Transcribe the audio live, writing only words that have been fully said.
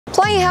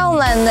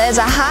HOMELAND is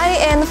a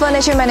high-end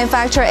furniture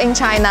manufacturer in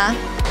China.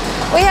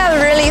 We have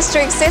a really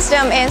strict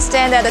system and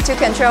standard to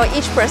control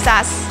each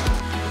process,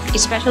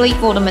 especially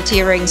for the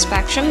material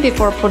inspection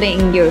before putting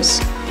in use.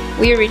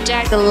 We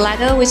reject the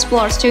leather with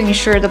spots to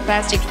ensure the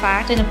best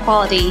effect and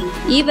quality,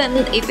 even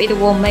if it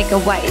will make a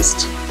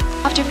waste.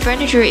 After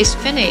furniture is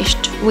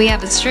finished, we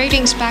have a strict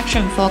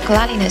inspection for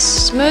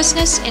cleanliness,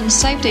 smoothness, and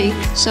safety,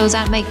 so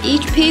that make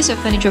each piece of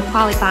furniture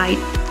qualified.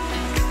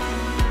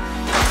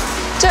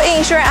 To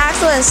ensure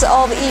excellence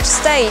of each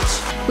stage,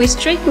 we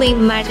strictly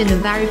match and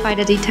verify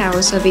the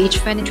details of each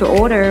furniture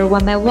order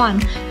one by one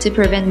to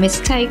prevent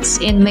mistakes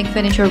and make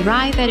furniture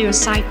arrive at your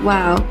site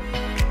well.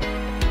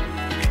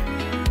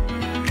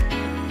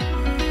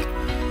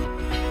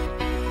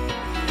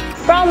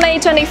 From May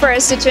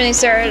 21st to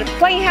 23rd,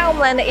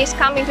 HOMELAND is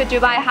coming to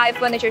Dubai High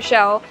Furniture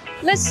Show.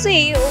 Let's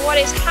see what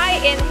is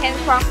high-end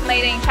handcraft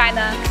made in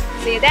China.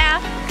 See you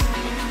there!